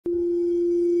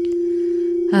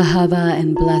Ahava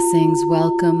and blessings.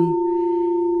 Welcome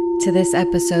to this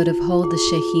episode of Hold the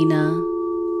Shekhinah.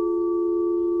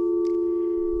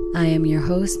 I am your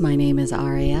host. My name is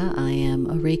Aurea. I am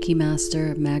a Reiki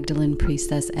Master, Magdalene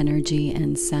Priestess Energy,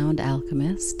 and Sound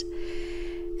Alchemist.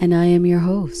 And I am your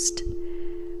host.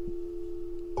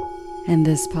 And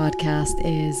this podcast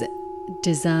is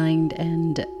designed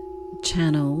and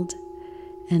channeled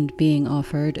and being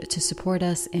offered to support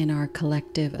us in our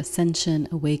collective ascension,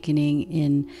 awakening,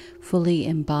 in fully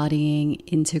embodying,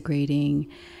 integrating,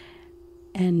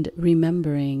 and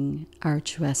remembering our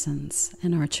true essence.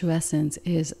 And our true essence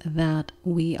is that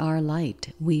we are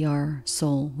light, we are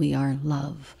soul, we are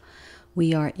love,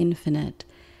 we are infinite,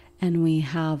 and we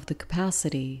have the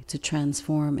capacity to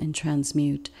transform and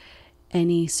transmute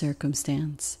any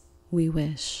circumstance we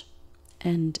wish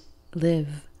and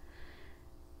live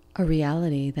a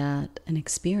reality, that an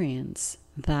experience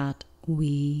that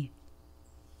we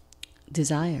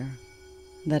desire,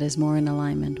 that is more in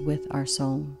alignment with our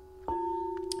soul.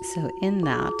 So in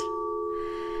that,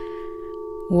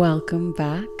 welcome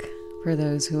back for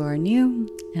those who are new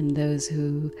and those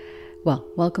who,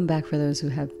 welcome back for those who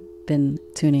have been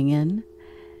tuning in,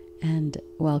 and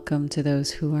welcome to those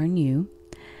who are new.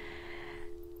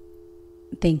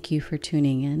 Thank you for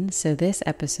tuning in. So this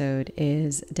episode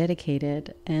is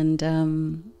dedicated and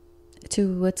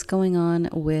to what's going on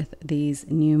with these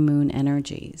new moon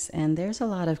energies. And there's a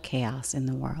lot of chaos in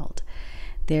the world.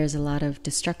 There's a lot of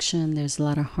destruction. There's a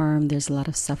lot of harm. There's a lot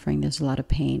of suffering. There's a lot of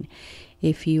pain.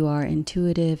 If you are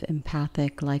intuitive,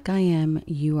 empathic like I am,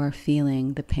 you are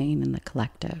feeling the pain in the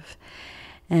collective.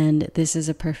 And this is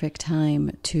a perfect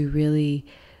time to really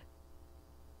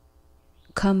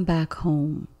come back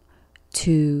home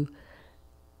to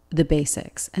the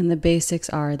basics. And the basics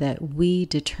are that we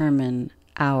determine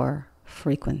our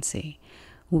frequency.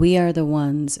 We are the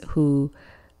ones who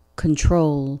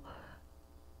control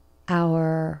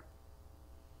our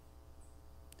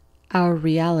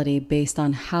reality based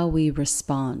on how we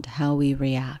respond, how we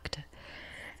react.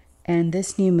 And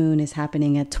this new moon is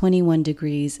happening at 21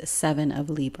 degrees 7 of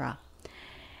Libra.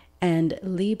 And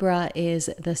Libra is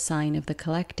the sign of the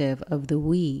collective, of the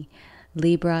we.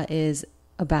 Libra is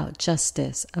about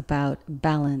justice, about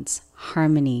balance,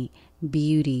 harmony,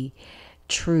 beauty,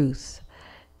 truth.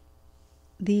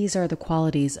 These are the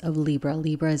qualities of Libra.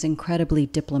 Libra is incredibly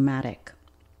diplomatic.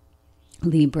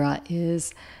 Libra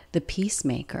is the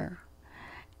peacemaker.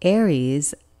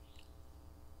 Aries,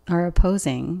 our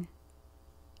opposing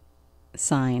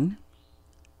sign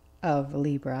of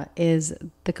Libra, is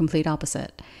the complete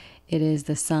opposite. It is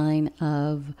the sign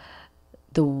of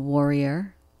the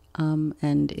warrior.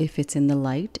 And if it's in the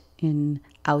light, in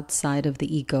outside of the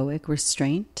egoic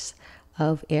restraints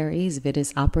of Aries, if it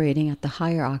is operating at the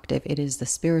higher octave, it is the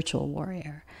spiritual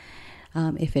warrior.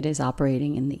 If it is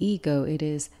operating in the ego, it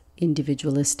is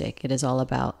individualistic. It is all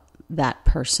about that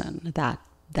person,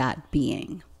 that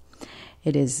being.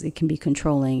 It can be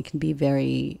controlling. It can be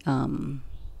very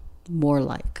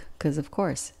warlike, because of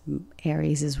course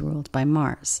Aries is ruled by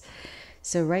Mars.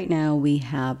 So right now we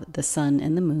have the sun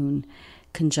and the moon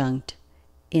conjunct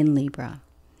in Libra,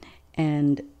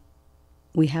 and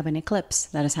we have an eclipse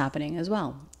that is happening as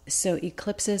well. So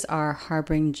eclipses are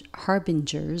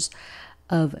harbingers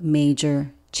of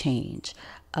major change,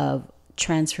 of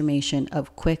transformation,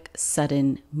 of quick,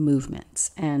 sudden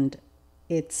movements. And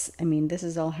this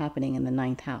is all happening in the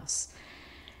 9th house.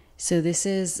 So this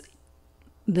is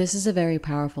a very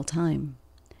powerful time.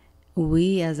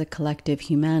 We as a collective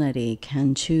humanity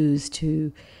can choose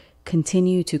to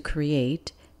continue to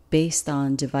create based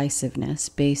on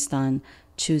divisiveness, based on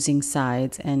choosing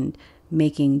sides and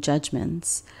making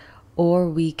judgments, or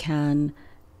we can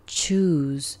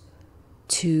choose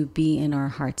to be in our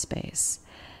heart space,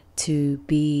 to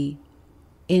be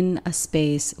in a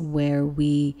space where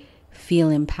we feel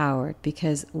empowered.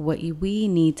 Because what we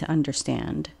need to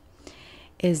understand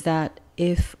is that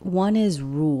if one is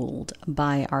ruled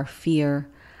by our fear,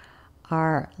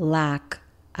 our lack,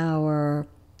 our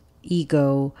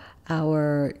ego,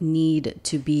 our need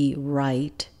to be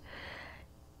right,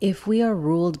 if we are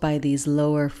ruled by these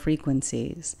lower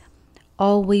frequencies,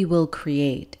 all we will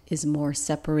create is more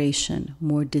separation,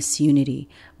 more disunity,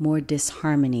 more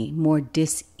disharmony, more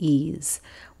dis-ease,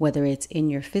 whether it's in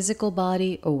your physical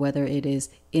body or whether it is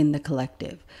in the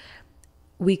collective.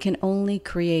 We can only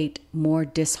create more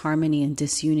disharmony and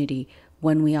disunity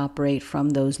when we operate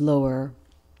from those lower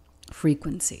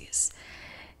frequencies.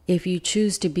 If you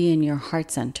choose to be in your heart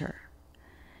center,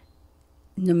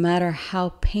 no matter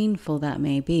how painful that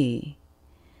may be,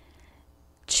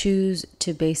 choose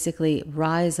to basically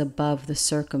rise above the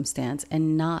circumstance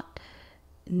and not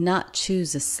not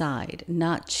choose a side,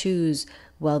 not choose,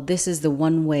 well, this is the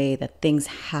one way that things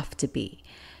have to be.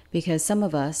 Because some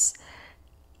of us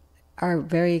are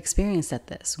very experienced at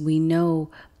this. We know,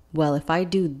 well, if I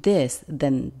do this,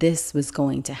 then this was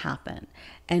going to happen.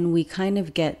 And we kind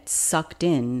of get sucked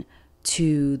in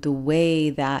to the way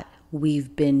that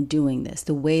we've been doing this,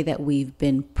 the way that we've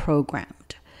been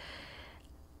programmed.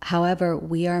 However,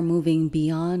 we are moving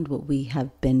beyond what we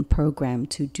have been programmed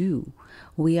to do.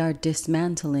 We are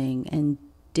dismantling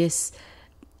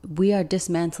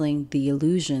the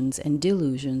illusions and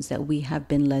delusions that we have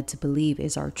been led to believe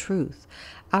is our truth.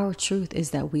 Our truth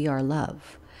is that we are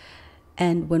love.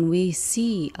 And when we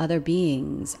see other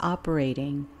beings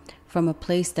operating from a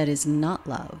place that is not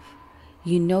love,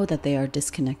 you know that they are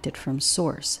disconnected from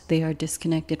source. They are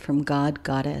disconnected from God,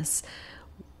 Goddess,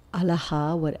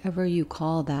 Allaha, whatever you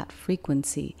call that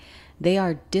frequency. They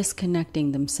are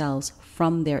disconnecting themselves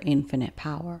from their infinite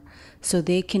power. So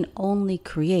they can only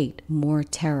create more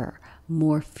terror,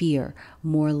 more fear,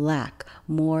 more lack,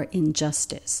 more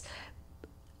injustice.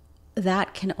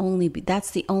 That's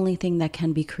the only thing that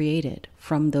can be created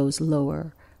from those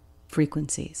lower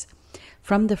frequencies.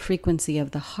 From the frequency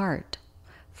of the heart,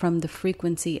 from the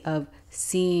frequency of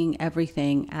seeing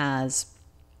everything as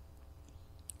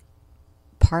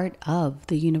part of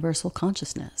the universal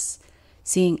consciousness,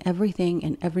 seeing everything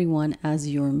and everyone as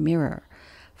your mirror.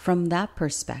 From that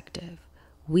perspective,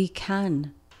 we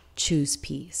can choose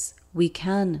peace. We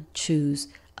can choose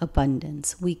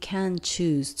abundance. We can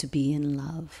choose to be in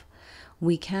love.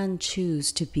 We can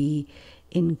choose to be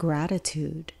in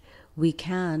gratitude. We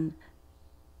can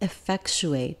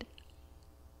effectuate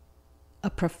a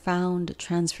profound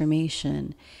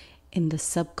transformation in the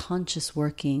subconscious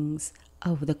workings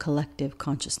of the collective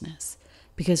consciousness,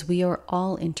 because we are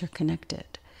all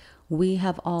interconnected. We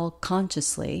have all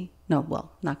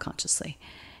not consciously,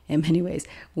 in many ways,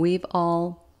 we've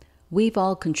all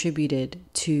contributed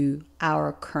to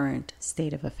our current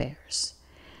state of affairs.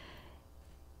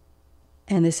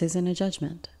 And this isn't a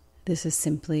judgment. This is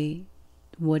simply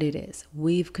what it is.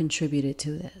 We've contributed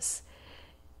to this.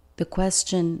 The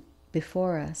question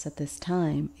before us at this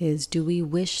time is, do we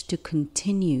wish to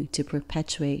continue to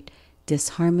perpetuate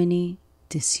disharmony,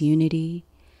 disunity,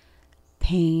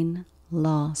 pain,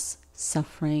 loss,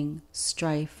 suffering,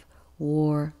 strife,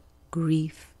 war,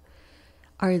 grief?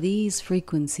 Are these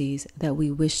frequencies that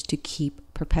we wish to keep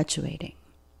perpetuating?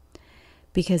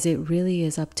 Because it really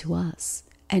is up to us.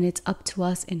 And it's up to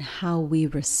us in how we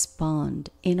respond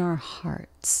in our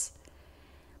hearts,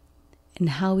 and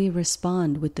how we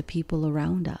respond with the people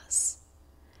around us,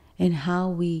 and how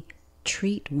we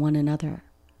treat one another.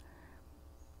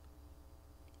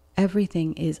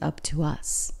 Everything is up to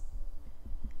us.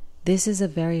 This is a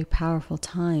very powerful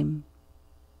time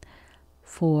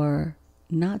for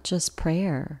not just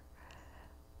prayer,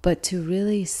 but to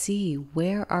really see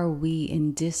where are we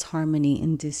in disharmony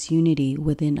and disunity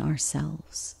within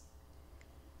ourselves.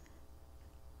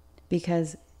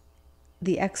 Because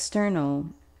the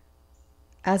external,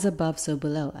 as above, so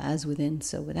below, as within,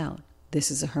 so without.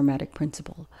 This is a Hermetic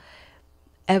principle.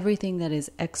 Everything that is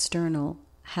external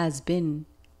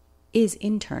is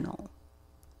internal.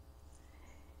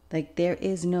 Like, there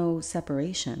is no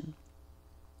separation.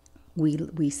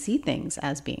 We see things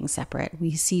as being separate.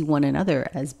 We see one another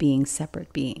as being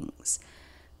separate beings.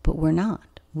 But we're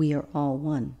not. We are all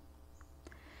one.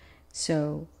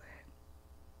 So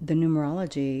the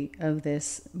numerology of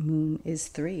this moon is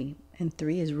 3. And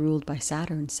 3 is ruled by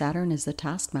Saturn. Saturn is the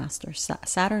taskmaster.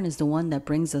 Saturn is the one that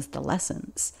brings us the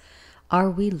lessons.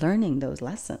 Are we learning those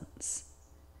lessons?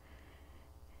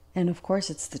 And of course,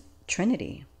 it's the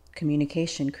Trinity.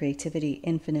 Communication, creativity,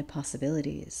 infinite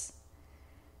possibilities.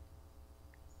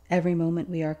 Every moment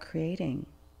we are creating.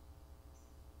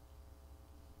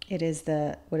 It is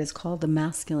what is called the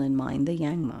masculine mind, the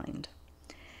yang mind.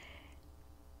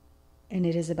 And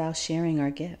it is about sharing our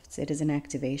gifts. It is an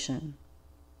activation.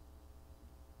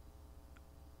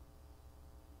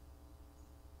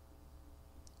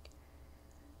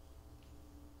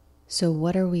 So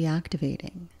what are we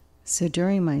activating? So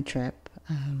during my trip,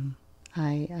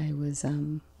 I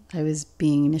was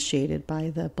being initiated by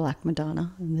the Black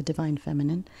Madonna and the Divine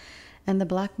Feminine. And the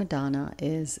Black Madonna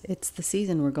it's the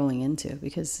season we're going into,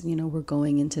 because, we're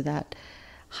going into that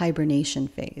hibernation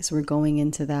phase. We're going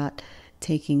into that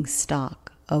taking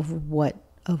stock of what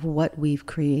we've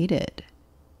created.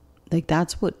 Like,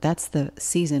 that's the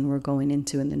season we're going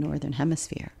into in the Northern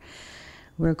Hemisphere.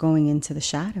 We're going into the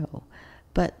shadow.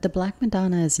 But the Black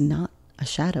Madonna is not a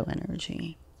shadow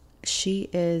energy. She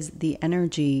is the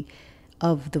energy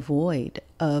of the void,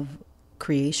 of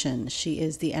creation. She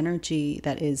is the energy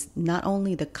that is not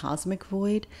only the cosmic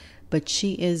void, but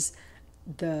she is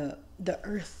the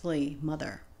earthly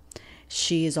mother.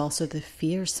 She is also the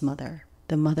fierce mother,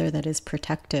 the mother that is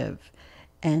protective,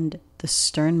 and the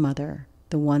stern mother,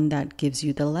 the one that gives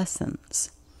you the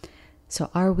lessons. So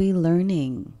are we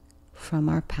learning from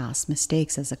our past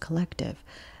mistakes as a collective?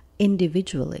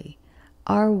 Individually,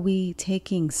 are we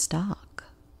taking stock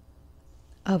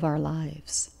of our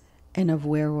lives and of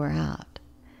where we're at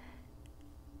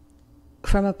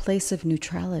from a place of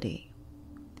neutrality,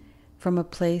 from a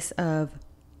place of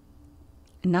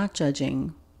not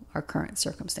judging our current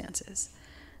circumstances,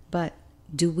 but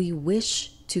do we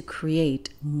wish to create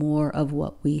more of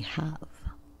what we have?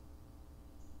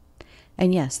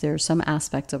 And yes, there are some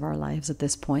aspects of our lives at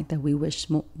this point that we wish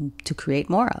to create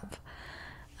more of.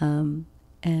 And,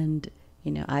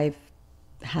 I've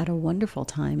had a wonderful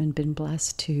time and been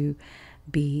blessed to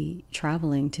be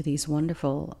traveling to these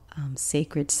wonderful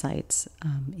sacred sites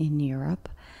in Europe.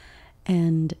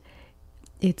 And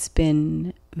it's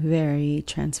been very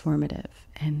transformative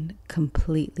and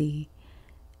completely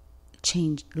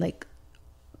changing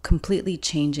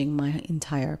my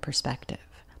entire perspective.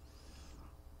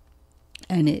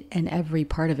 And every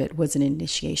part of it was an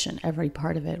initiation. Every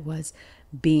part of it was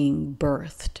being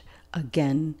birthed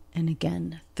again and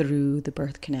again through the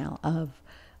birth canal of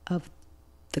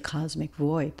the cosmic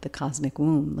void, the cosmic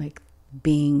womb, like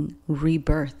being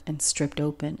rebirthed and stripped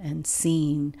open and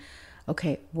seen,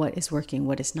 okay, what is working,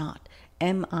 what is not?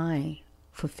 Am I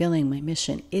fulfilling my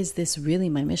mission? Is this really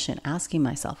my mission? Asking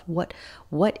myself, what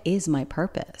is my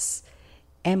purpose?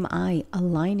 Am I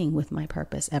aligning with my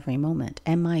purpose every moment?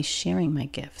 Am I sharing my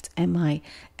gifts? Am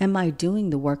I doing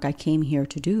the work I came here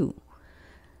to do?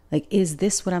 Like, is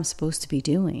this what I'm supposed to be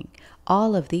doing?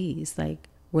 All of these,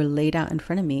 were laid out in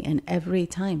front of me, and every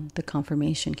time the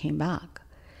confirmation came back.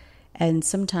 And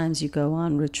sometimes you go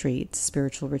on retreats,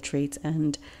 spiritual retreats,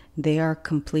 and they are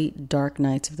complete dark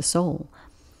nights of the soul.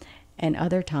 And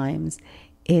other times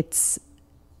it's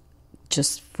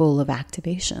just full of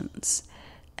activations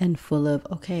and full of,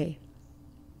 okay,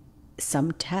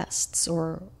 some tests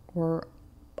or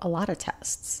a lot of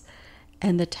tests.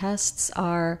 And the tests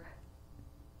are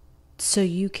so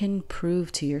you can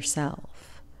prove to yourself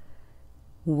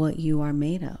what you are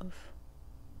made of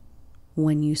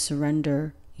when you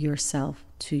surrender yourself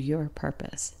to your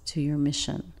purpose, to your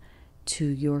mission, to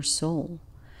your soul.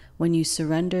 When you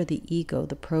surrender the ego,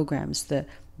 the programs, the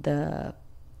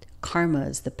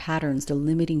karmas, the patterns, the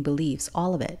limiting beliefs,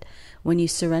 all of it, when you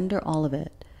surrender all of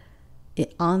it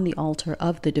on the altar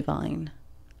of the divine,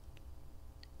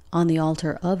 on the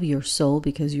altar of your soul,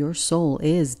 because your soul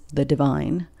is the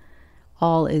divine,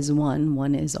 all is one,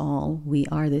 one is all, we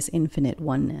are this infinite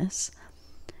oneness,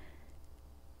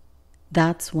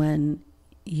 that's when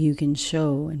you can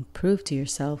show and prove to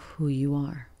yourself who you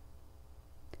are.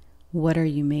 What are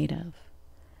you made of?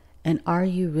 And are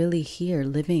you really here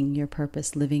living your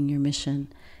purpose, living your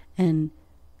mission, and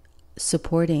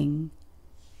supporting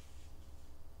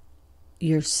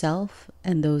yourself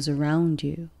and those around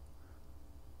you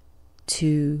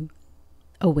to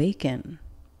awaken?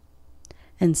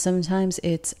 And sometimes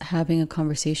it's having a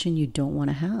conversation you don't want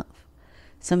to have.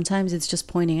 Sometimes it's just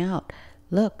pointing out,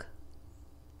 look,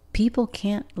 people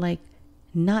can't,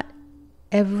 not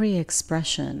every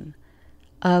expression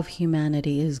of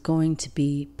humanity is going to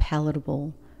be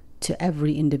palatable to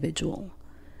every individual.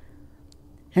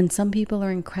 And some people are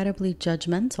incredibly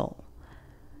judgmental.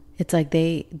 It's like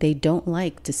they don't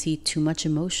like to see too much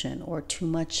emotion or too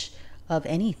much of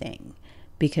anything,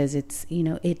 because it's,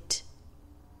 it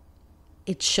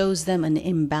shows them an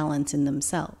imbalance in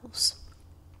themselves.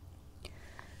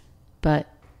 But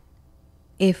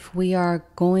if we are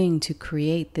going to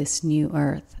create this new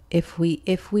earth, if we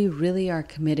really are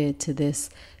committed to this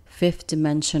fifth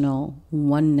dimensional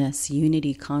oneness,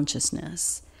 unity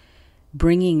consciousness,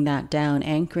 bringing that down,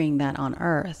 anchoring that on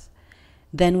earth,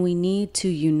 then we need to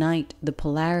unite the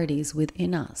polarities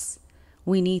within us.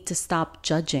 We need to stop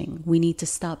judging. We need to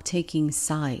stop taking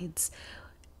sides.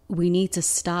 We need to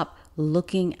stop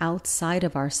looking outside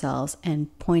of ourselves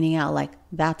and pointing out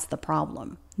that's the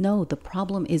problem. No, the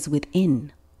problem is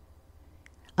within.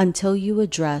 Until you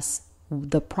address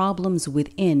the problems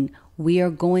within, we are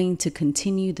going to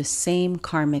continue the same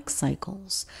karmic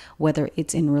cycles, whether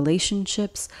it's in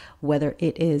relationships, whether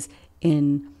it is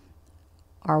in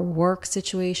our work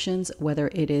situations, whether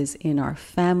it is in our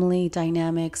family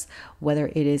dynamics, whether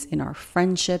it is in our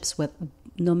friendships,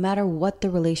 no matter what the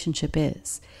relationship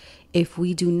is. If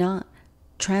we do not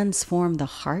transform the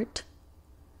heart,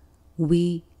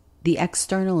 we The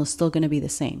external is still going to be the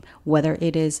same, whether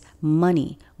it is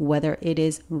money, whether it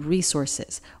is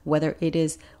resources, whether it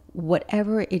is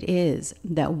whatever it is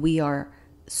that we are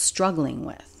struggling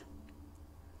with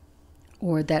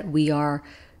or that we are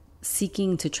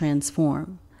seeking to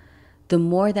transform. The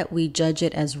more that we judge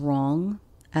it as wrong,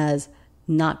 as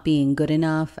not being good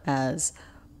enough, the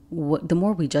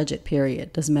more we judge it,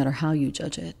 period, doesn't matter how you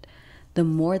judge it, the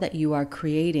more that you are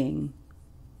creating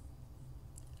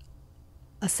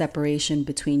a separation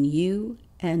between you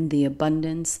and the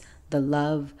abundance, the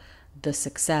love, the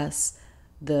success,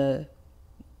 the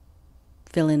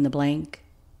fill in the blank,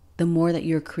 the more that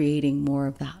you're creating more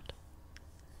of that.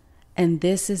 And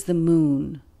this is the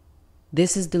moon,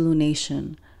 this is the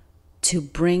lunation, to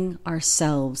bring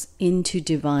ourselves into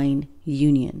divine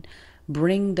union.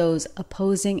 Bring those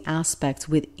opposing aspects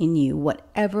within you,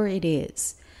 whatever it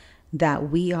is that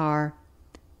we are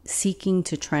seeking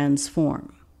to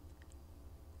transform.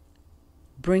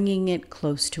 Bringing it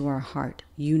close to our heart,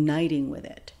 uniting with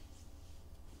it.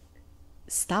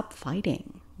 Stop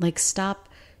fighting. Like stop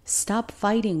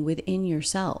fighting within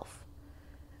yourself.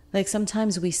 Like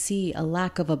sometimes we see a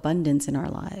lack of abundance in our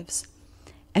lives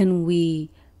and we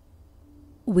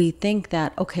think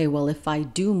that, okay, well, if I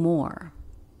do more,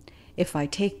 if I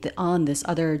take on this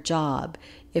other job,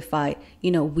 if we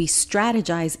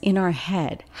strategize in our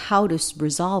head how to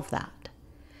resolve that.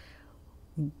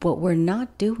 What we're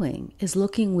not doing is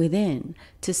looking within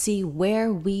to see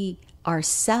where we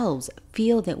ourselves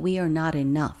feel that we are not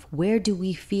enough. Where do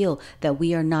we feel that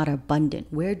we are not abundant?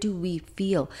 Where do we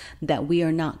feel that we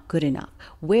are not good enough?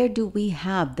 Where do we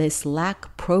have this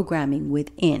lack programming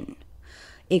within?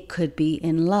 It could be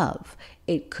in love.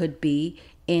 It could be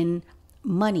in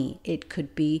money. It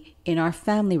could be in our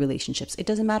family relationships. It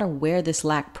doesn't matter where this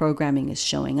lack programming is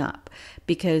showing up.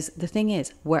 Because the thing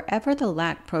is, wherever the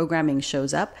lack programming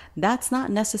shows up, that's not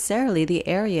necessarily the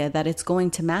area that it's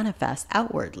going to manifest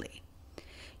outwardly.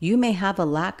 You may have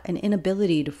an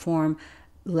inability to form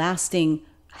lasting,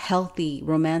 healthy,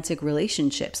 romantic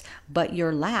relationships, but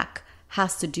your lack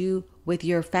has to do with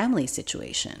your family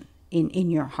situation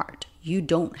in your heart. You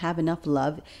don't have enough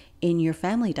love in your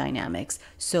family dynamics,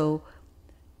 so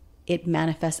it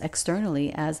manifests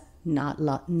externally as not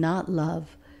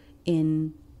love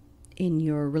in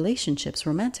your relationships,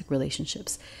 romantic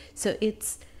relationships. So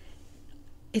it's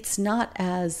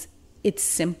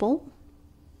simple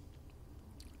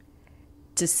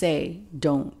to say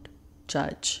don't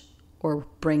judge or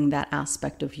bring that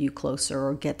aspect of you closer,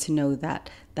 or get to know that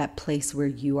place where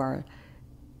you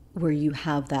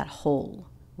have that hole,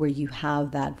 where you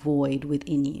have that void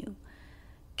within you.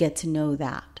 Get to know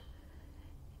that.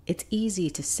 It's easy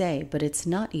to say, but it's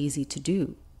not easy to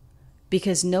do,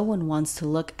 because no one wants to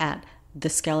look at the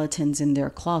skeletons in their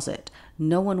closet.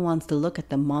 No one wants to look at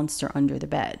the monster under the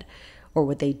bed, or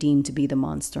what they deem to be the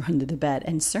monster under the bed.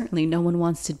 And certainly no one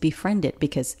wants to befriend it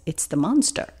because it's the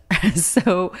monster.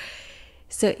 So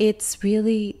it's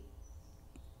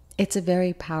a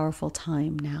very powerful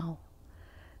time now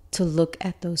to look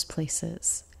at those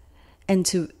places and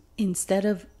to, instead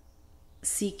of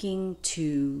seeking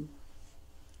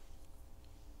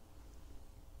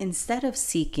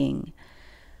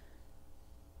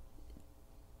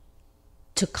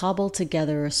to cobble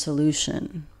together a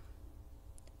solution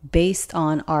based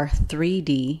on our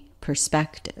 3D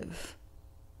perspective,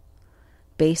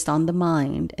 based on the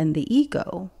mind and the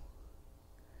ego,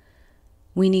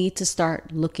 we need to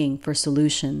start looking for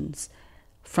solutions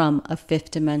from a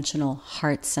fifth dimensional,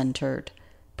 heart-centered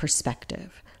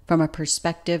perspective, from a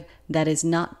perspective that is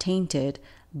not tainted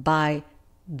by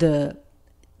the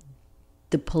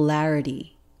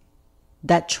polarity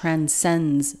that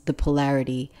transcends the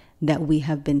polarity that we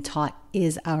have been taught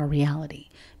is our reality.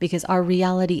 Because our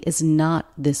reality is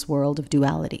not this world of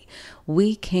duality.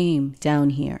 We came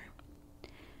down here,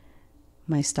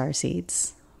 my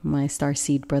starseeds, my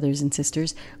starseed brothers and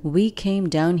sisters, we came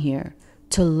down here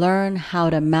to learn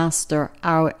how to master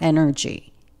our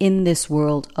energy in this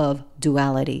world of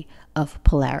duality, of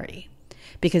polarity.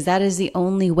 Because that is the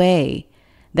only way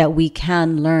that we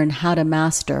can learn how to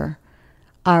master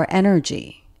our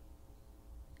energy,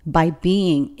 by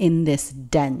being in this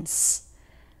dense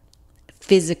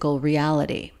physical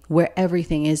reality where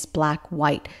everything is black,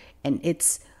 white, and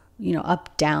it's,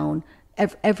 up, down.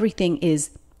 Everything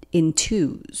is in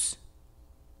twos.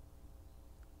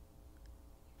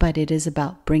 But it is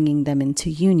about bringing them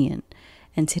into union.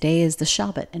 And today is the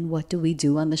Shabbat. And what do we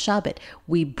do on the Shabbat?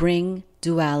 We bring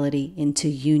duality into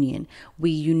union. We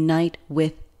unite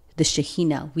with the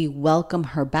Shekhinah. We welcome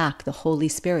her back, the Holy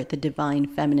Spirit, the divine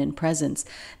feminine presence,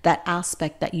 that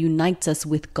aspect that unites us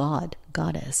with God,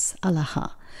 Goddess,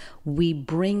 Allaha. we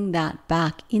bring that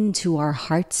back into our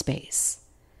heart space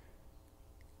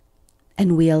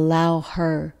and we allow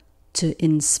her to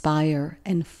inspire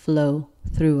and flow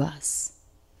through us.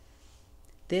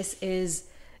 This is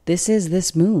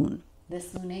this moon.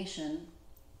 This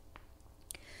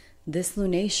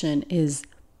lunation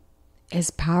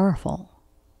is powerful.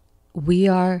 We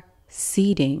are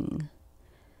seeding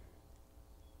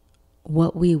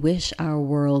what we wish our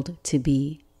world to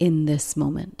be in this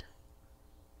moment.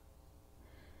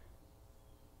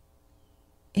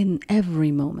 In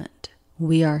every moment,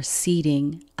 we are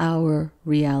seeding our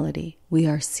reality. We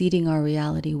are seeding our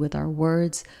reality with our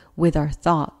words, with our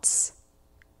thoughts,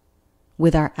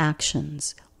 with our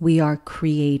actions. We are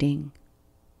creating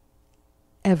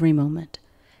every moment.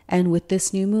 And with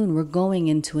this new moon, we're going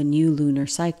into a new lunar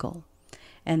cycle.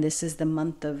 And this is the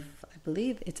month of, I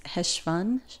believe it's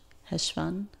Heshvan. I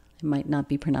might not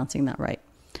be pronouncing that right.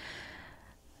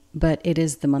 But it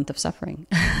is the month of suffering.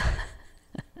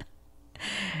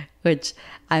 Which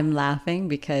I'm laughing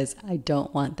because I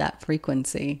don't want that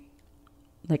frequency.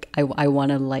 Like I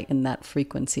want to lighten that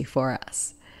frequency for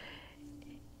us.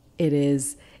 It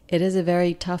is a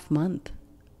very tough month.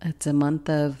 It's a month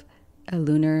of a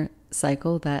lunar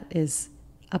cycle that is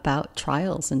about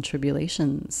trials and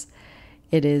tribulations.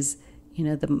 It is,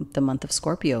 the month of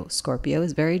Scorpio. Scorpio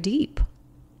is very deep.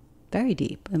 Very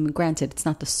deep. I mean, granted, it's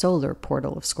not the solar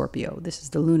portal of Scorpio. This is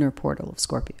the lunar portal of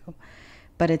Scorpio.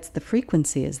 But it's the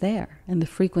frequency is there, and the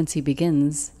frequency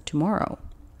begins tomorrow.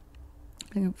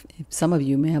 Some of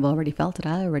you may have already felt it.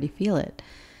 I already feel it.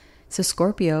 So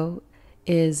Scorpio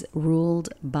is ruled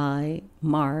by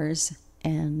Mars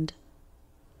and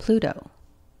Pluto.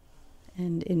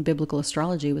 And in biblical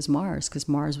astrology, it was Mars, because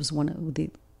Mars was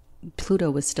Pluto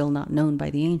was still not known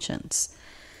by the ancients.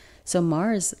 So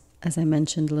Mars, as I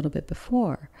mentioned a little bit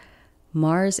before,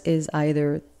 Mars is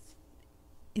either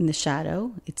in the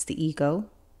shadow, it's the ego,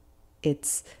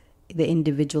 it's the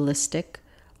individualistic,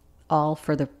 all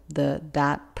for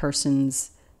that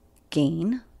person's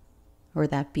gain or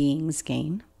that being's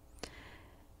gain.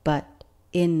 But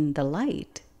in the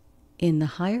light, in the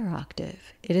higher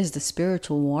octave, it is the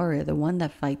spiritual warrior, the one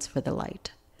that fights for the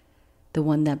light, the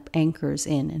one that anchors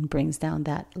in and brings down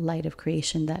that light of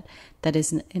creation that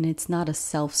isn't, and it's not a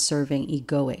self-serving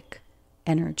egoic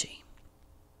energy.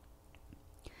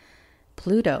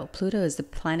 Pluto is the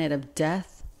planet of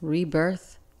death,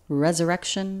 rebirth,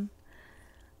 resurrection.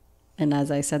 And as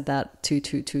I said, that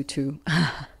 2222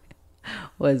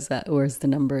 was the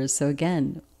numbers. So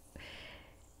again,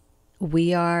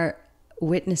 we are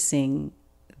witnessing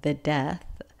the death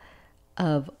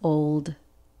of old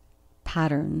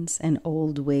patterns and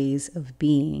old ways of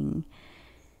being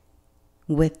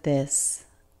with this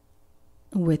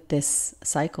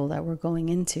cycle that we're going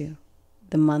into.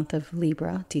 The month of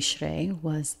Libra, Tishrei,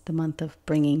 was the month of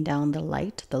bringing down the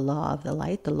light, the law of the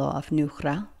light, the law of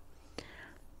Nukhra.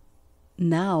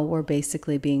 Now we're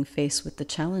basically being faced with the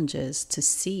challenges to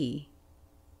see,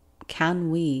 can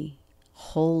we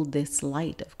hold this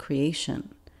light of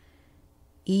creation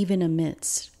even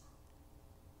amidst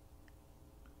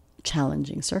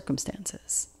challenging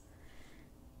circumstances?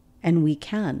 And we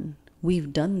can.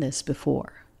 We've done this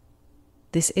before.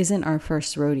 This isn't our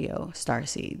first rodeo,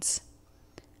 starseeds.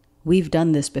 We've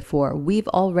done this before. We've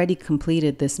already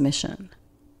completed this mission.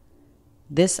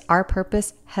 Our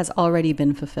purpose has already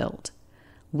been fulfilled.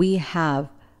 We have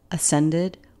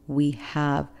ascended. We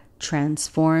have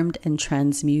transformed and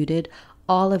transmuted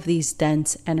all of these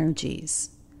dense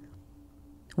energies.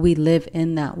 We live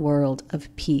in that world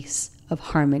of peace, of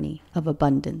harmony, of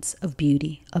abundance, of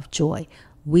beauty, of joy.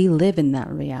 We live in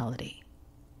that reality.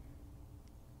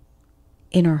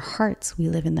 In our hearts, we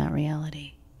live in that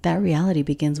reality. That reality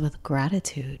begins with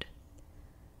gratitude.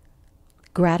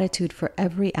 Gratitude for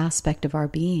every aspect of our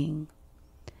being.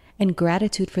 And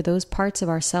gratitude for those parts of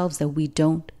ourselves that we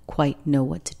don't quite know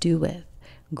what to do with.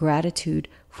 Gratitude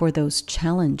for those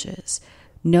challenges.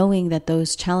 Knowing that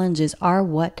those challenges are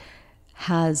what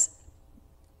has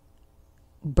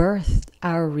birthed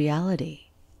our reality.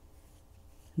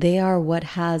 They are what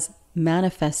has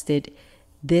manifested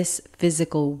this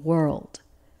physical world,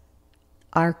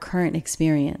 our current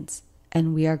experience,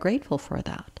 and we are grateful for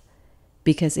that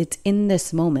because it's in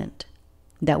this moment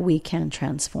that we can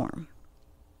transform.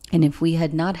 And if we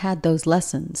had not had those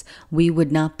lessons, we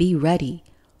would not be ready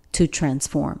to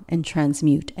transform and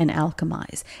transmute and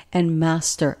alchemize and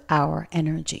master our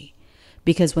energy.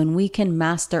 Because when we can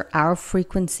master our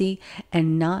frequency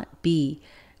and not be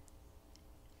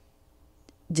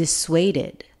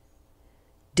dissuaded,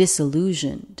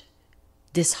 disillusioned,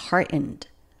 disheartened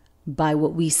by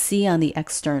what we see on the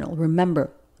external. Remember,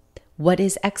 What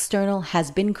is external has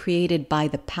been created by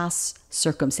the past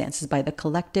circumstances, by the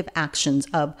collective actions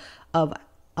of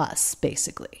us,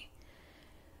 basically.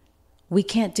 We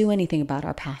can't do anything about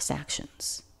our past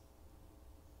actions.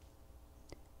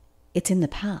 It's in the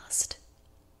past.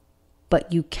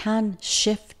 But you can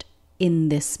shift in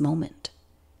this moment.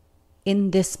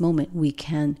 In this moment, we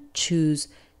can choose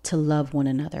to love one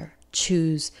another,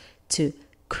 choose to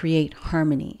create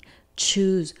harmony,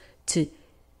 choose to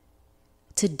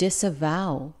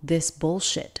disavow this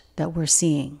bullshit that we're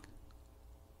seeing.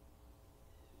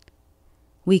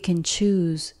 We can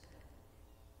choose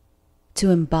to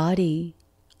embody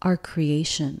our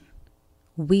creation.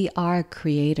 We are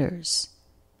creators.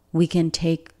 We can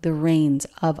take the reins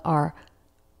of our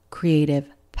creative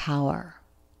power.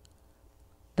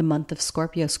 The month of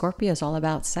Scorpio. Scorpio is all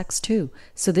about sex too.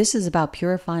 So this is about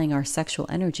purifying our sexual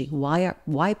energy.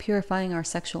 Why purifying our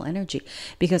sexual energy?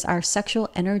 Because our sexual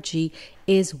energy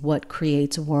is what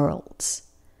creates worlds.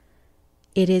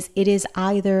 It is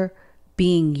either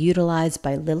being utilized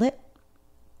by Lilith,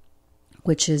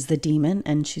 which is the demon,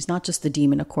 and she's not just the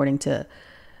demon according to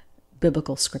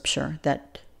biblical scripture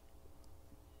that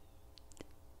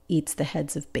eats the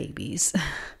heads of babies.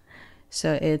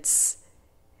 So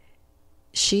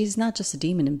she's not just a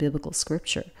demon in biblical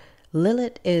scripture.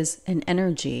 Lilith is an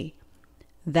energy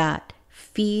that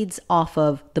feeds off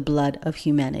of the blood of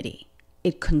humanity.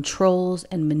 It controls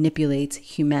and manipulates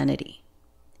humanity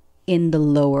in the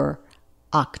lower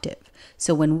octave.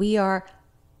 So when we are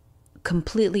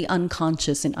completely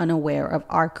unconscious and unaware of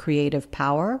our creative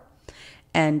power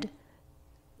and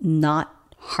not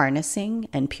harnessing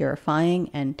and purifying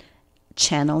and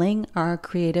channeling our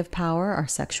creative power, our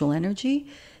sexual energy,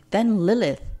 then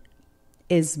Lilith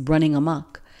is running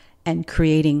amok and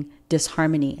creating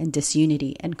disharmony and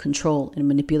disunity and control and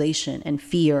manipulation and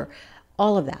fear,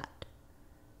 all of that.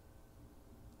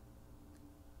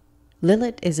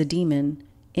 Lilith is a demon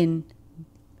in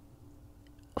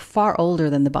far older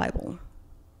than the Bible,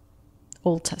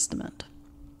 Old Testament,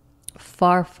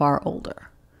 far, far older.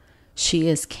 She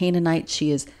is Canaanite,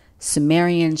 she is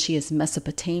Sumerian, she is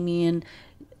Mesopotamian.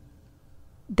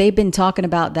 They've been talking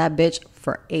about that bitch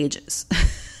for ages.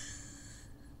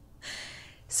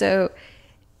 So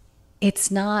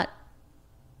it's not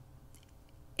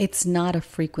a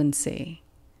frequency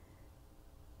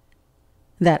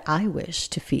that I wish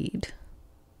to feed.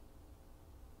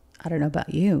 I don't know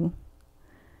about you,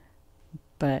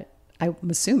 but I'm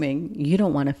assuming you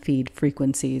don't want to feed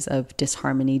frequencies of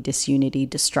disharmony, disunity,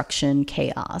 destruction,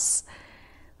 chaos.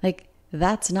 Like,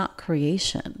 that's not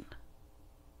creation.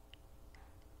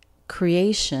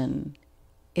 Creation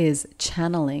is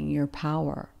channeling your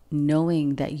power,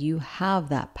 knowing that you have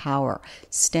that power,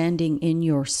 standing in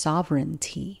your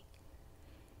sovereignty.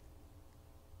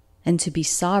 And to be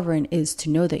sovereign is to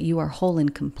know that you are whole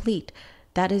and complete.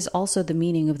 That is also the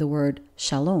meaning of the word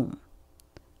shalom.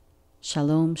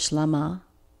 Shalom, shlama,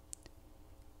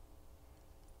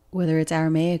 whether it's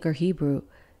Aramaic or Hebrew,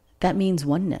 that means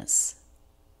oneness.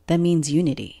 That means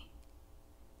unity.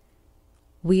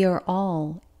 We are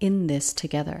all in this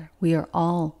together. We are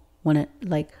all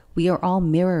we are all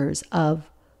mirrors of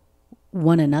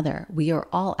one another. We are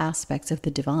all aspects of the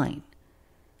divine.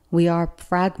 We are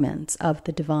fragments of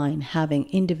the divine having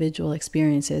individual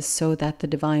experiences so that the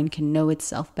divine can know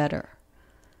itself better.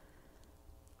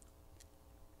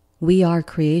 We are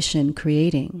creation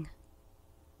creating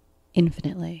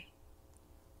infinitely.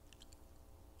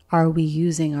 Are we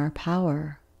using our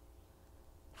power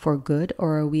for good,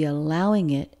 or are we allowing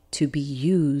it to be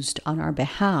used on our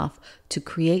behalf to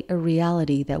create a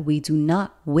reality that we do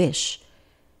not wish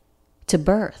to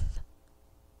birth?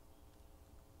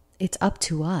 It's up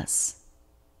to us.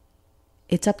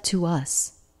 It's up to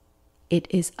us. It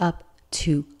is up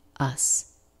to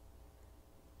us.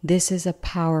 This is a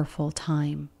powerful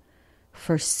time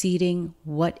for seeding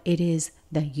what it is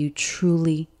that you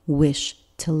truly wish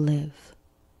to live.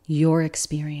 Your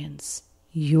experience,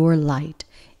 your light,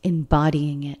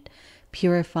 embodying it,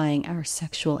 purifying our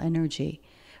sexual energy,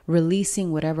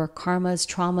 releasing whatever karmas,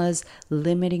 traumas,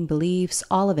 limiting beliefs,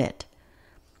 all of it.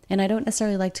 And I don't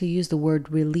necessarily like to use the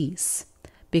word release,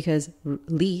 because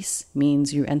release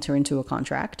means you enter into a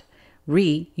contract.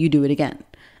 You do it again.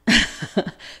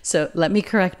 So let me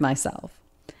correct myself.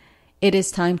 It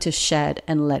is time to shed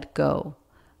and let go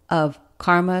of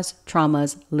karmas,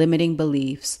 traumas, limiting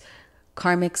beliefs,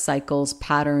 karmic cycles,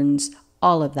 patterns,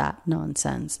 all of that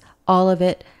nonsense. All of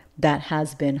it that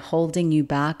has been holding you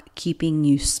back, keeping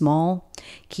you small,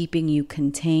 keeping you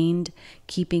contained,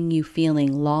 keeping you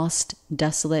feeling lost,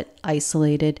 desolate,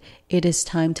 isolated. It is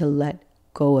time to let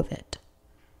go of it.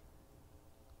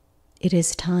 It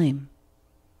is time.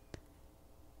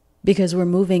 because we're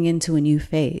moving into a new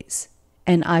phase.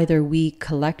 And either we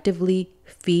collectively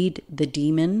feed the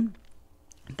demon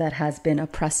that has been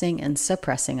oppressing and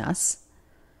suppressing us,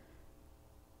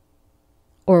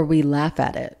 or we laugh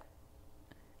at it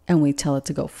and we tell it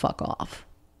to go fuck off.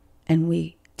 And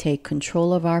we take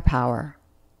control of our power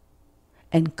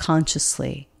and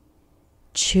consciously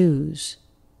choose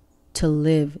to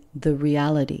live the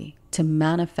reality, to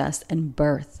manifest and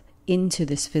birth into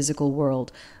this physical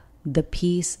world the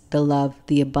peace, the love,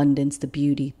 the abundance, the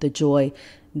beauty, the joy,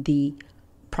 the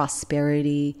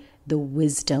prosperity, the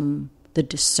wisdom, the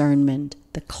discernment,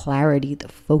 the clarity, the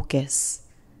focus,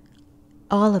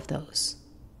 all of those,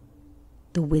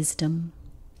 the wisdom,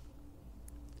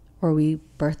 or we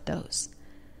birth those.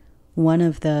 One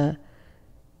of the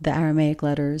Aramaic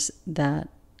letters that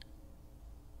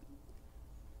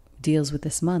deals with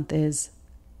this month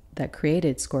that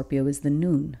created Scorpio is the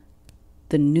Nun.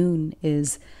 The Nun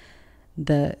is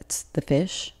it's the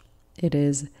fish. It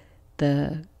is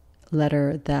the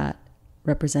letter that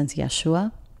represents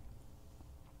Yeshua.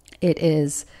 It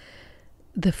is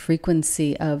the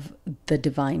frequency of the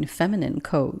divine feminine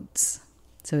codes.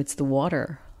 So it's the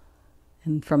water.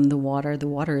 And from the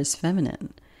water is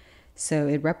feminine. So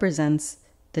it represents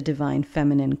the divine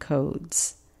feminine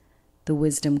codes, the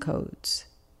wisdom codes.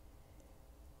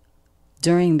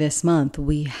 During this month,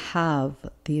 we have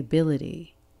the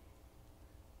ability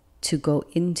to go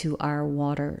into our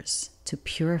waters, to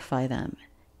purify them,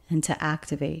 and to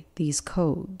activate these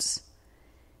codes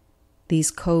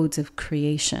of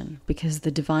creation, because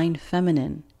the divine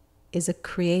feminine is a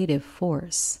creative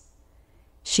force.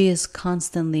 She is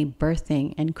constantly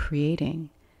birthing and creating.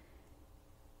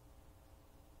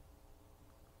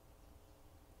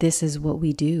 This is what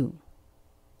we do.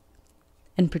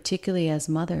 And particularly as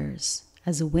mothers,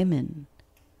 as women,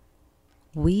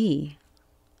 we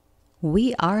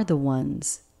are the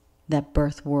ones that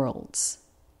birth worlds,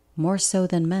 more so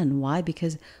than men. Why?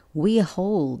 Because we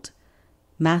hold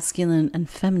masculine and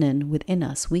feminine within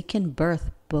us. We can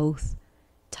birth both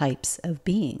types of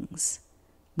beings.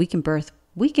 We can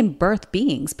birth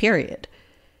beings, period.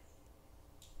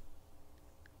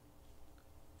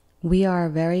 We are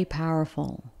very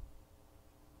powerful.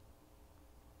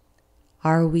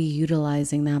 Are we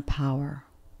utilizing that power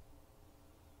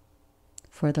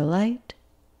for the light?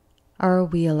 Or are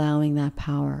we allowing that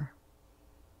power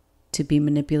to be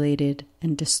manipulated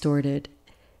and distorted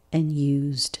and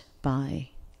used by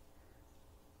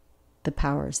the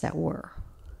powers that were?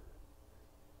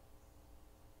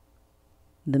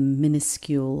 The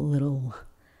minuscule little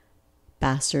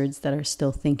bastards that are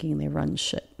still thinking they run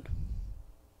shit.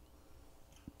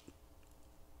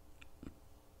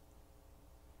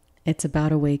 It's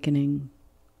about awakening.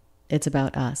 It's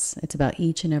about us. It's about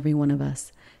each and every one of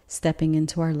us stepping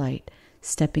into our light,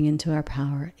 stepping into our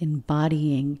power,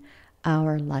 embodying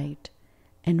our light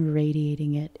and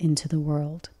radiating it into the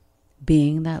world,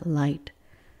 being that light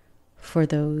for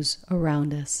those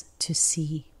around us to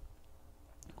see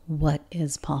what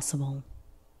is possible.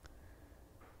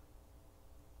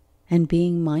 And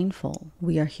being mindful,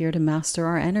 we are here to master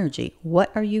our energy.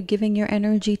 What are you giving your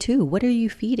energy to? What are you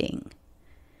feeding?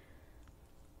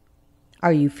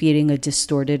 Are you feeding a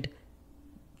distorted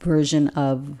version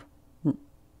of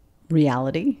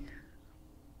reality?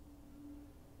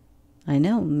 I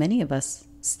know many of us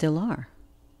still are,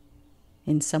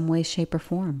 in some way, shape, or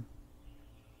form.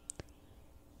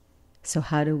 So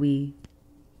how do we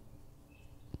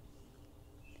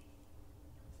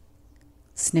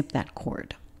snip that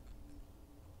cord?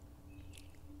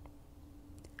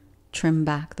 Trim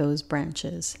back those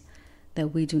branches that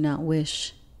we do not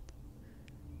wish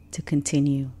to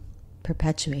continue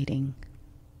perpetuating,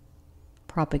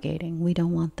 propagating. We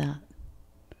don't want that.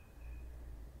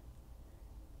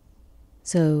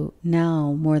 So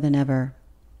now more than ever,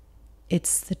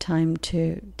 it's the time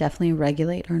to definitely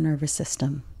regulate our nervous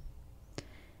system.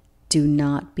 Do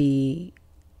not be,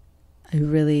 I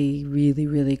really, really,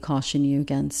 really caution you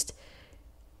against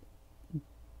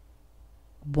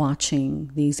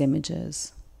watching these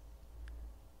images,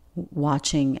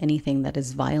 watching anything that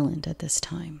is violent at this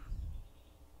time,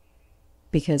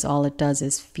 because all it does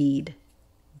is feed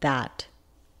that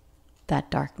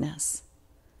darkness,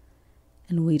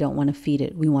 and we don't want to feed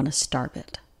it. We want to starve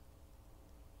it.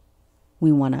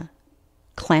 We want to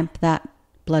clamp that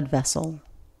blood vessel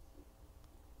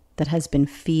that has been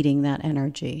feeding that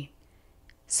energy,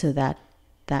 so that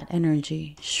that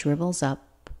energy shrivels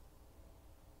up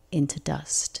into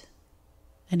dust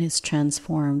and is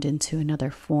transformed into another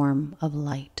form of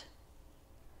light.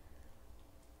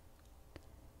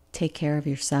 Take care of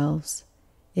yourselves.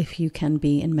 If you can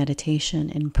be in meditation,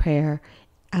 in prayer,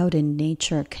 out in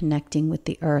nature, connecting with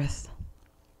the earth,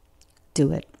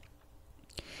 do it.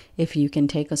 If you can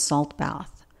take a salt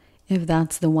bath, if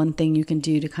that's the one thing you can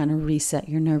do to kind of reset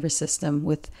your nervous system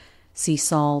with sea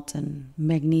salt and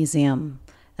magnesium,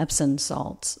 Epsom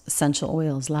salts, essential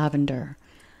oils, lavender,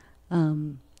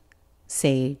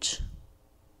 sage.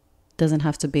 Doesn't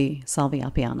have to be salvia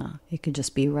piana. It could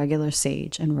just be regular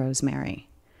sage and rosemary.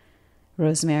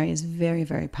 Rosemary is very,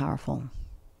 very powerful.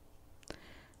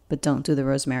 But don't do the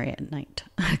rosemary at night,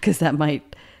 because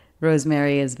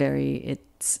rosemary is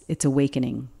it's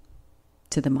awakening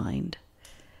to the mind.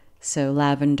 So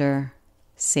lavender,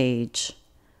 sage,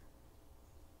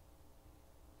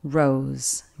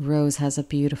 rose. Rose has a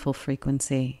beautiful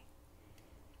frequency.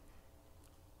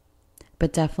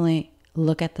 But definitely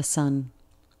look at the sun.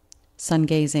 Sun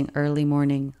gazing early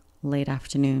morning, late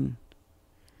afternoon.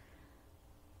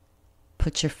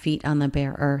 Put your feet on the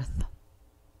bare earth.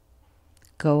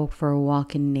 Go for a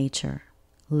walk in nature.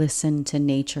 Listen to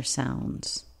nature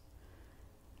sounds.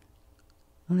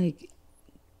 Like,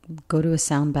 go to a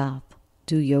sound bath.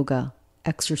 Do yoga.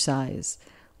 Exercise.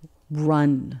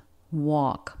 Run.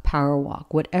 Walk. Power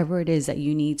walk. Whatever it is that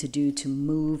you need to do to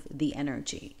move the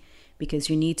energy. Because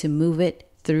you need to move it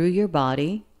through your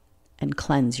body and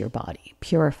cleanse your body.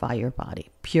 Purify your body.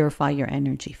 Purify your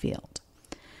energy field.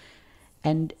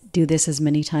 And do this as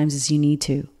many times as you need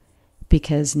to.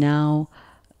 Because now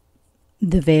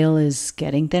the veil is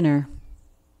getting thinner.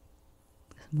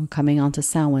 We're coming on to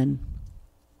Samhain.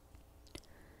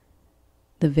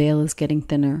 The veil is getting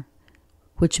thinner,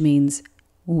 which means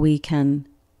we can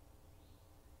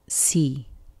see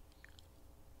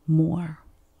more.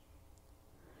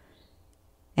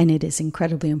 And it is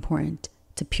incredibly important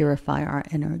to purify our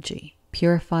energy.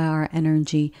 Purify our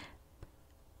energy.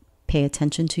 Pay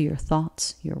attention to your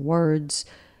thoughts, your words.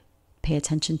 Pay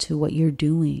attention to what you're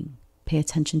doing. Pay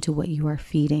attention to what you are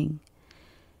feeding.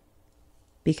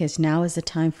 Because now is the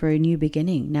time for a new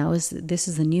beginning. This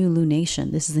is a new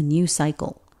lunation. This is a new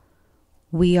cycle.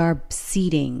 We are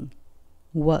seeding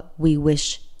what we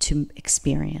wish to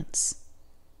experience.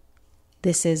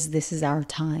 This is our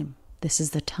time. This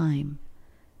is the time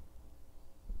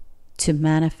to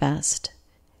manifest,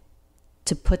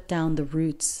 to put down the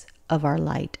roots of our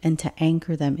light and to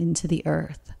anchor them into the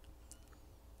earth,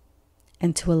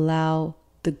 and to allow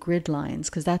the grid lines,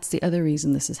 because that's the other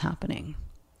reason this is happening,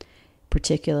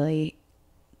 particularly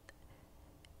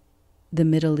the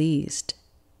Middle East,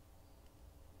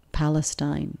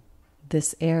 Palestine,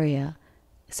 this area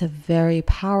is a very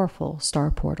powerful star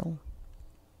portal.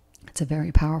 It's a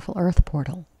very powerful earth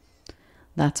portal.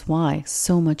 That's why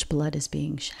so much blood has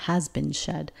been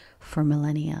shed for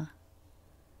millennia.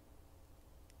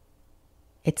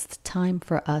 It's the time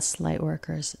for us light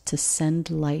workers to send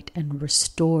light and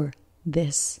restore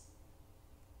this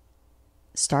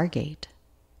stargate.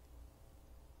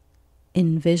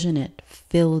 Envision it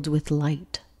filled with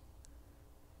light.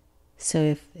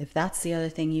 So if that's the other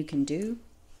thing you can do,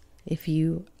 if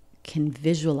you can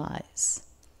visualize.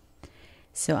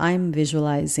 So I'm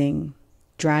visualizing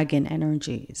dragon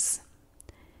energies.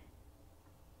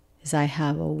 As I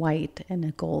have a white and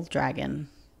a gold dragon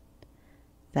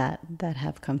that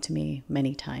have come to me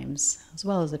many times, as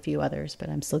well as a few others, but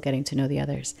I'm still getting to know the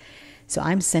others. So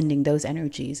I'm sending those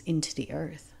energies into the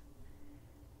earth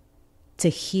to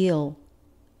heal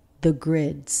the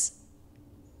grids,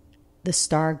 the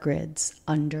star grids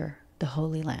under the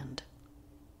Holy Land.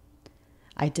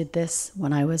 I did this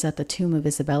when I was at the tomb of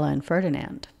Isabella and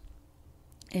Ferdinand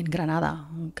in Granada.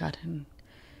 Oh God, and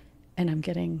I'm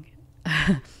feeling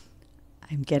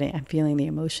the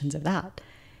emotions of that,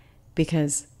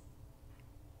 because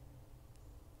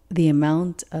the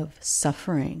amount of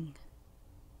suffering.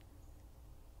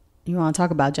 You want to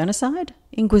talk about genocide?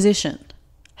 Inquisition.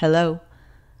 Hello.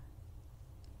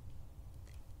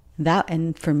 That,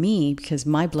 and for me, because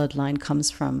my bloodline comes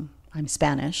from, I'm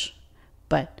Spanish,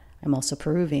 but I'm also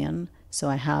Peruvian, so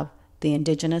I have the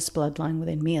indigenous bloodline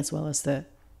within me as well as the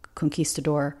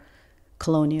conquistador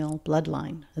colonial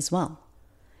bloodline as well.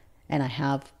 And I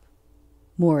have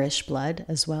Moorish blood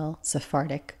as well,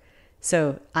 Sephardic.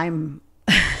 So I'm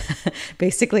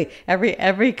basically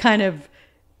every kind of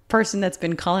person that's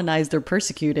been colonized or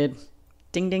persecuted,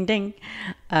 ding, ding, ding.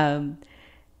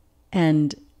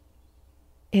 And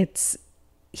it's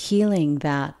healing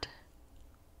that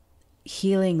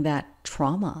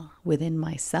trauma within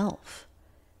myself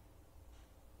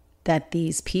that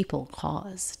these people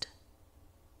caused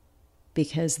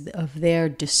because of their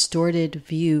distorted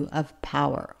view of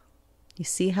power. You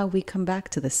see how we come back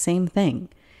to the same thing.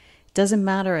 It doesn't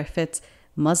matter if it's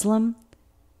Muslim,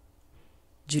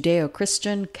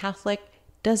 Judeo-Christian, Catholic,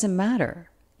 doesn't matter.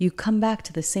 You come back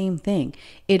to the same thing.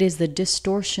 It is the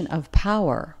distortion of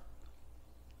power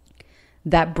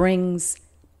that brings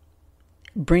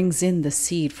in the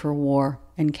seed for war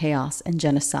and chaos and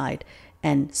genocide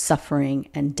and suffering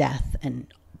and death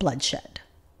and bloodshed.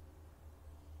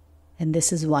 And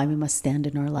this is why we must stand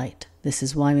in our light. This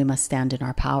is why we must stand in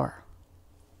our power.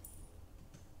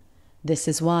 This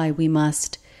is why we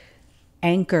must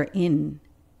anchor in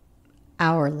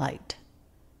our light.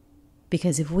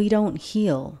 Because if we don't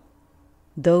heal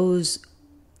those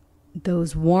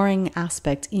warring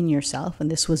aspects in yourself, and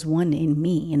this was one in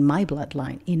me, in my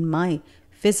bloodline, in my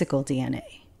physical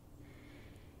DNA,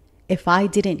 if I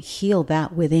didn't heal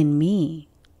that within me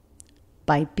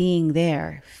by being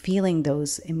there, feeling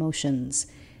those emotions,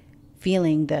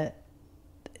 feeling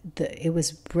it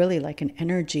was really like an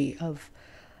energy of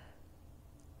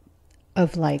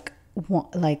like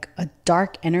a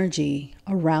dark energy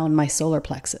around my solar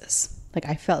plexus. Like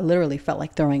I literally felt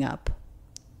like throwing up.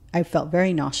 I felt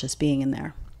very nauseous being in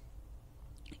there.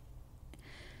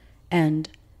 And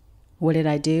what did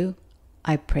I do?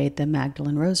 I prayed the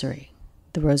Magdalene Rosary,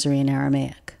 the Rosary in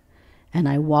Aramaic. And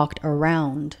I walked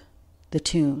around the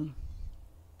tomb.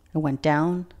 I went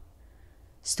down,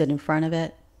 stood in front of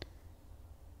it,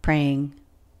 praying,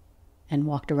 and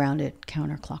walked around it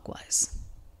counterclockwise.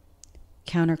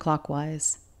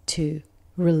 Counterclockwise to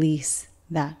release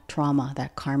that trauma,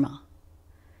 that karma.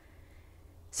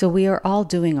 So we are all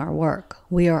doing our work.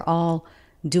 We are all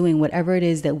doing whatever it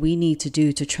is that we need to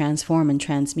do to transform and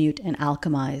transmute and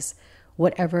alchemize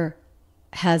whatever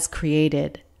has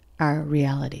created our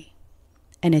reality.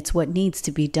 And it's what needs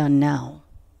to be done now.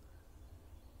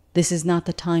 This is not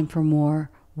the time for more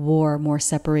war, more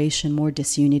separation, more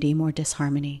disunity, more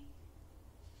disharmony.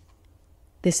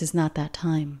 This is not that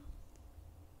time.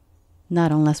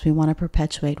 Not unless we want to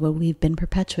perpetuate what we've been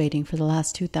perpetuating for the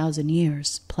last 2,000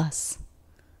 years plus.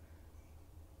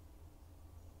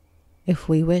 If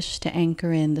we wish to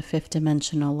anchor in the fifth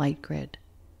dimensional light grid,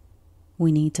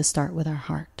 we need to start with our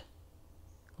heart.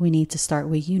 We need to start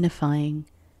with unifying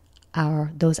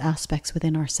those aspects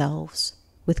within ourselves,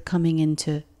 with coming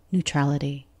into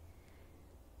neutrality,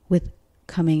 with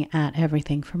coming at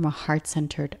everything from a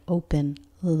heart-centered, open,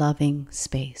 loving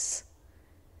space.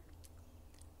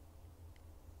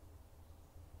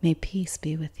 May peace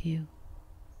be with you.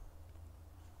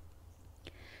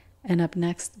 And up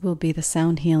next will be the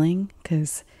sound healing,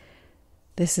 because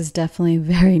this is definitely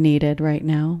very needed right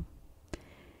now.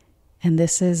 And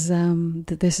this is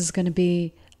going to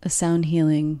be a sound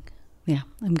healing. Yeah,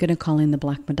 I'm going to call in the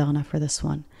Black Madonna for this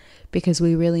one, because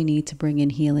we really need to bring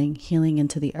in healing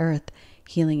into the earth,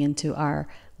 healing into our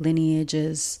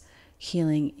lineages,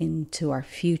 healing into our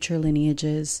future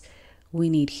lineages.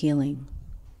 We need healing.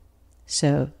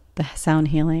 So the sound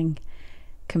healing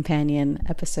companion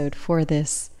episode for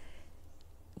this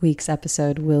week's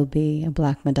episode will be a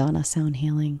Black Madonna sound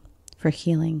healing for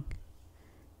healing.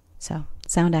 So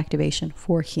sound activation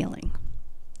for healing.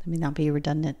 Let me not be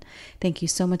redundant. Thank you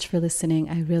so much for listening.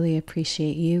 I really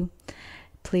appreciate you.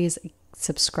 Please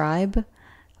subscribe,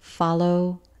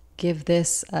 follow, give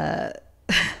this a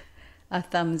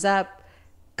thumbs up,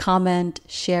 comment,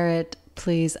 share it.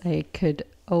 Please,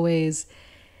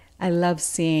 I love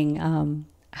seeing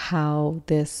how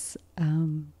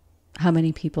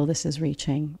many people this is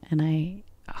reaching. And I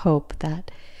hope that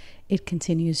it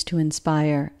continues to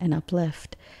inspire and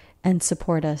uplift and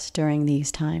support us during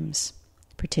these times,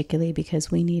 particularly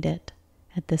because we need it.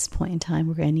 At this point in time,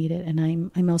 we're going to need it.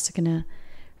 And I'm also going to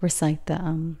recite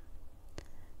the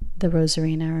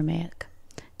Rosary in Aramaic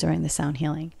during the sound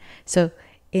healing. So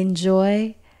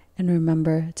enjoy, and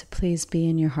remember to please be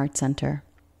in your heart center.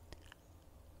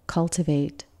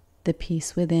 Cultivate the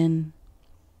peace within.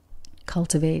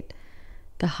 Cultivate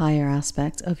the higher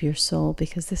aspects of your soul,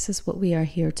 because this is what we are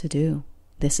here to do.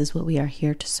 This is what we are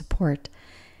here to support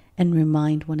and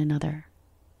remind one another.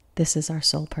 This is our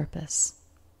soul purpose.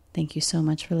 Thank you so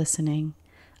much for listening.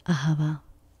 Ahava.